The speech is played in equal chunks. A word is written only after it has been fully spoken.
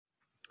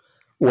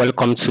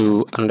Welcome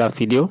to another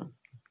video,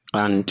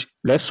 and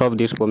let's solve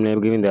this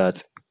problem given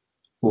that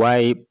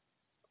y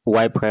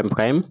prime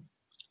prime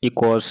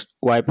equals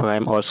y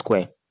prime all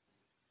square.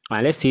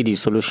 And let's see the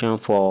solution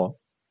for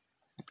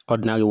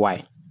ordinary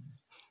y.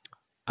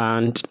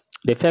 And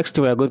the first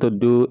thing we're going to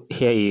do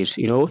here is,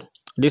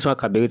 this one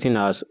can be written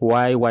as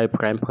y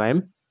prime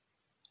prime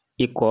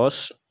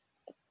equals,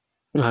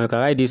 and we can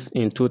write this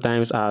in 2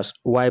 times as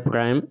y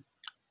prime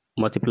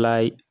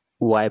multiply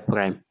y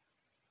prime.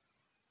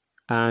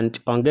 And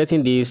on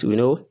getting this, we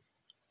know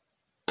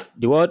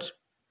the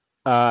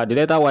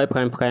letter y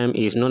prime prime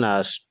is known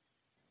as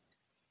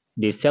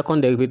the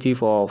second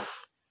derivative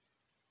of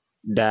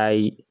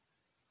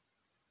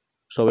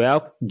so we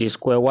have the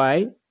square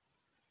y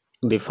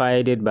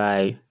divided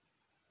by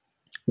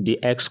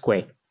the x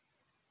square.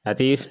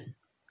 That is,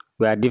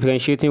 we are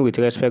differentiating with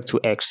respect to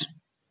x,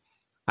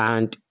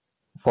 and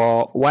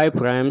for y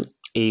prime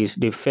is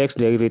the first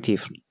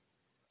derivative,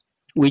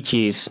 which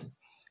is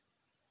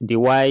the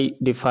y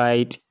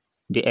divided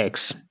the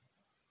x.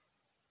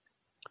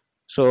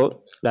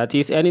 So that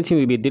is, anything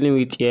we'll be dealing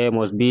with here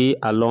must be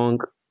along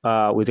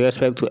with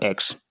respect to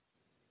x.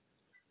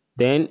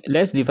 Then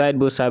let's divide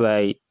both sides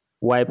by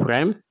y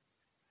prime.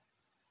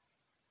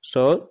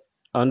 So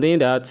on doing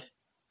that,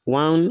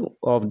 one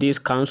of these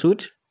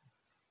cancelled,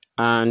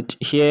 and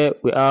here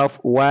we have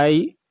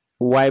y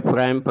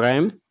prime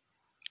prime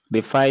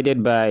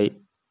divided by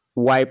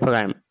y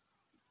prime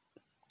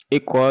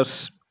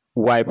equals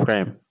y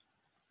prime.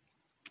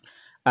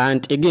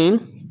 And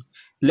again,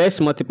 let's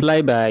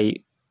multiply by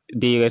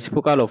the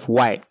reciprocal of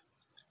y.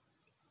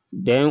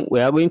 Then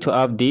we are going to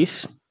have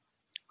this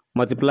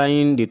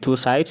multiplying the two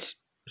sides,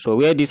 so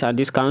where this and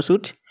this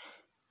cancelled,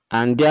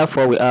 and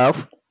therefore we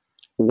have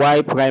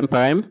y prime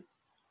prime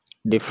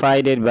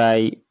divided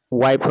by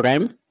y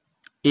prime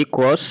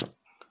equals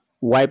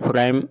y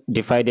prime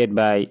divided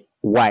by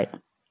y.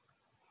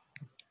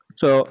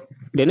 So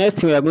the next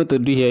thing we are going to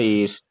do here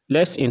is,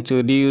 let's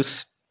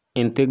introduce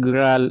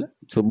integral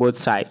to both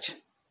sides,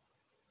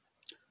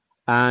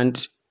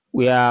 and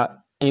we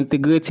are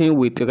integrating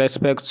with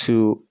respect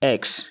to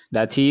x.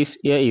 That is,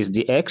 here is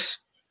the x,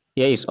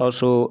 here is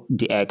also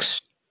the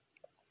x.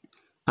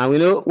 And we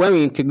know when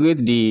we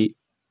integrate the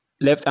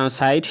left hand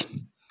side,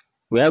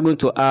 we are going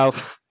to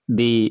have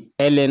the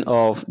ln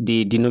of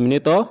the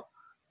denominator,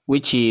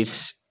 which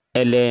is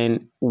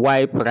ln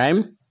y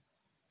prime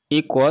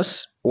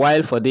equals,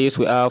 while for this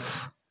we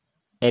have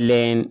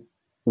ln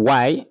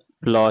y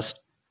plus,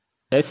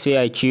 let's say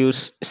I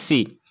choose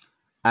c,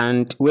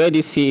 and where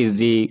this c is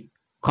the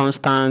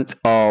constant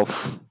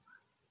of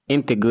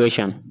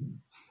integration.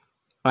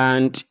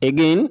 And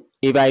again,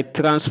 if I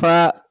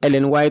transfer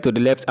ln y to the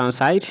left hand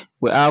side,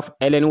 we have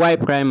ln y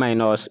prime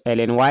minus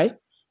ln y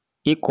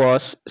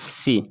equals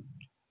c.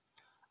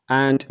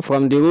 And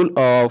from the rule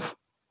of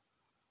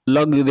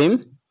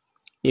logarithm,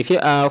 if you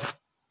have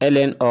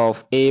ln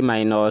of a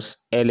minus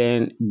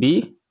ln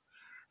b,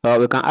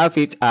 we can have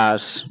it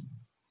as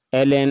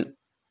ln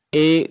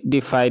a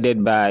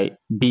divided by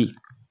b.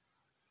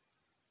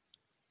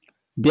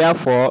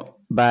 Therefore,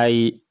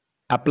 by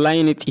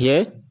applying it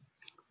here,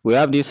 we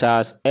have this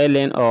as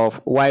ln of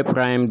y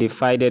prime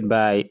divided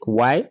by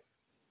y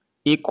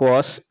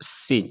equals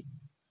c.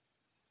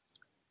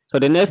 So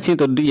the next thing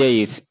to do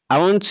here is, I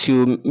want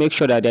to make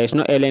sure that there is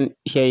no ln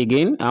here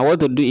again, and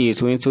what to do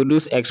is we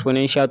introduce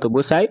exponential to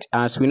both sides,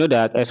 as we know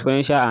that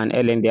exponential and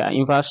ln, they are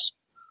inverse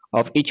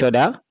of each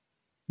other.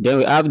 Then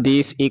we have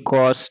this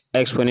equals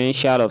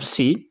exponential of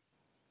c.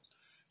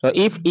 So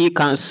if e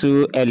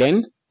cancel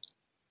ln,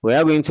 we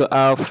are going to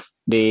have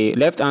the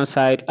left hand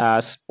side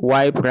as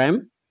y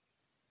prime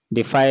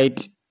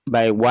divided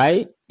by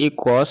y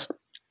equals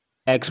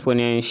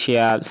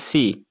exponential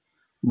c.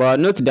 But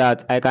note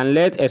that I can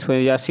let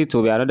exponential c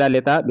to be another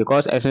letter,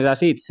 because exponential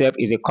c itself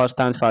is a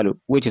constant value,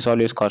 which is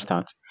always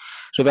constant.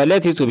 So if I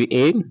let it to be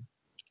a,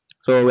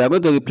 so we are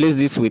going to replace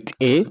this with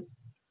a.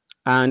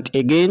 And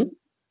again,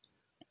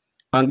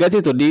 on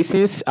getting to this,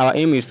 since our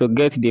aim is to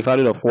get the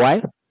value of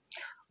y,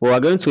 we are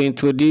going to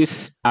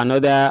introduce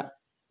another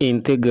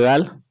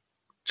integral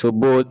to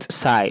both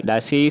sides.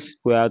 That is,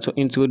 we are to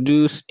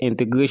introduce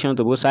integration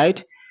to both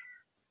sides.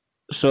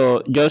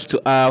 So just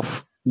to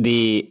have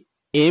the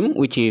aim,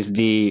 which is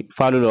the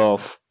value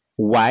of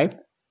y.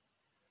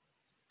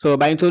 So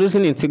by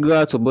introducing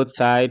integral to both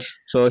sides,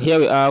 so here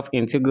we have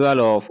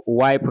integral of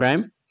y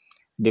prime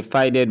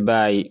divided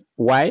by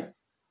y,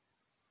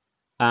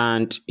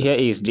 and here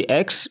is the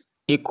x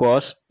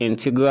equals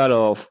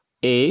integral of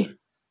a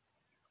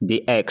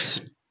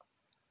dx.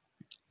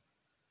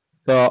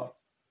 So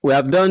we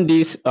have done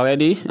this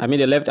already, I mean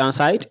the left hand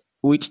side,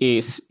 which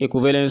is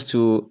equivalent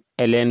to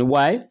ln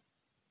y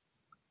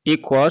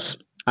equals,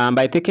 and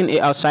by taking a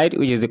outside,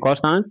 which is the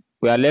constant,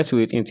 we are left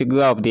with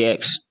integral of the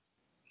x.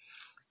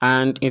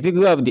 And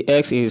integral of the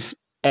x is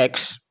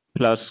x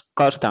plus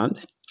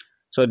constant.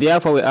 So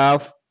therefore we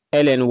have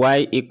ln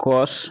y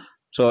equals,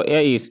 so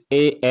here is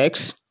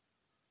ax,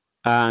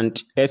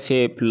 and let's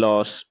say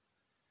plus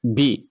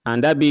b,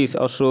 and that b is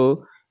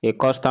also a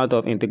constant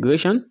of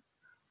integration.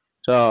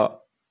 So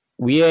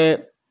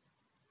where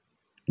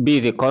b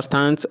is a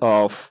constant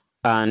of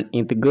an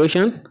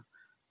integration,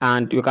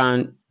 and you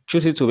can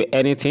choose it to be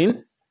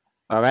anything.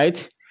 All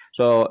right,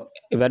 so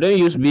if I don't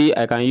use b,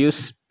 I can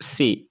use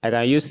c, I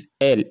can use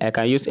l, I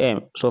can use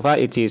m. So far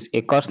it is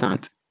a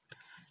constant.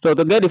 So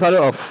to get the value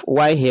of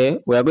y here,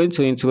 we are going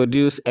to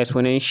introduce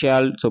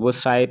exponential to both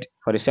sides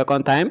for the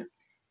second time.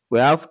 We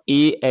have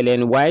e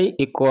ln y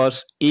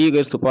equals e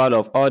raised to the power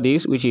of all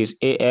this, which is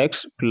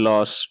ax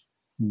plus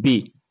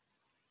b.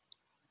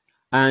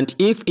 And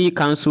if e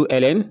cancel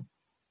ln,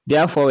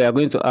 therefore we are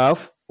going to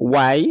have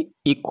y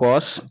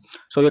equals,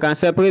 so we can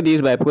separate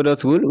this by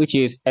product rule, which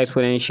is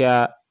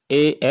exponential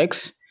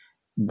ax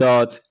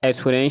dot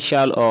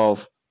exponential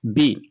of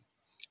b.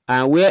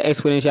 And where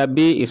exponential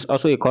b is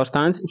also a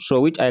constant, so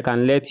which I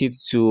can let it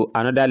to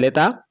another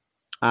letter.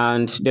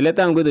 And the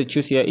letter I'm going to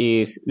choose here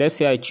is, let's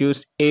say I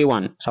choose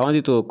a1. So I want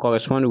it to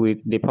correspond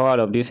with the power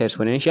of this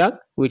exponential,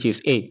 which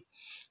is a.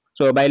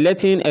 So by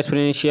letting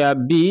exponential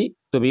b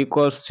to be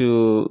equals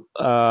to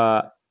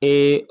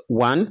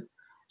a1,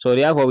 so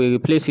therefore we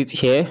replace it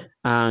here,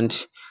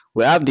 and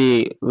we have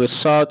the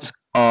result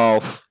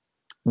of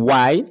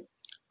y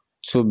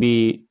to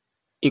be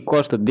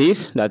equals to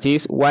this, that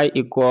is y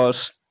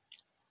equals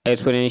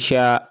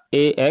exponential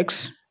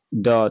ax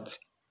dot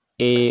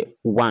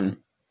a1,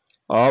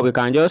 or we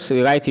can just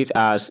rewrite it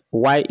as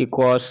y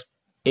equals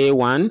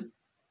a1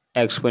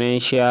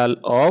 exponential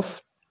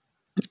of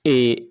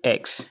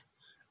ax,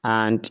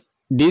 and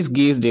this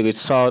gives the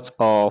result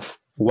of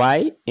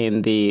y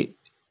in the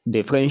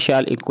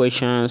differential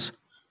equations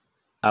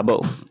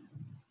above.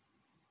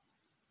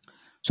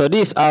 So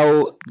this is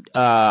how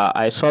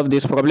I solve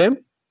this problem,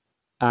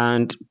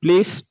 and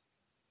please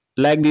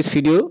like this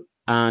video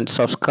and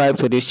subscribe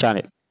to this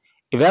channel.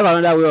 If you have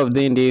another way of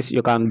doing this,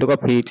 you can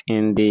drop it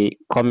in the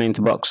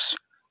comment box.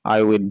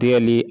 I would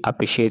dearly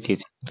appreciate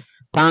it.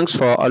 Thanks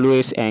for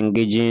always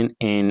engaging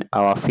in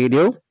our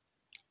video,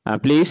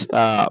 and please,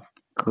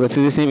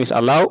 criticism is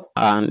allowed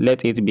and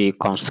let it be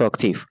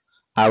constructive.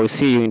 I will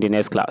see you in the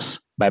next class.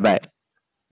 Bye bye.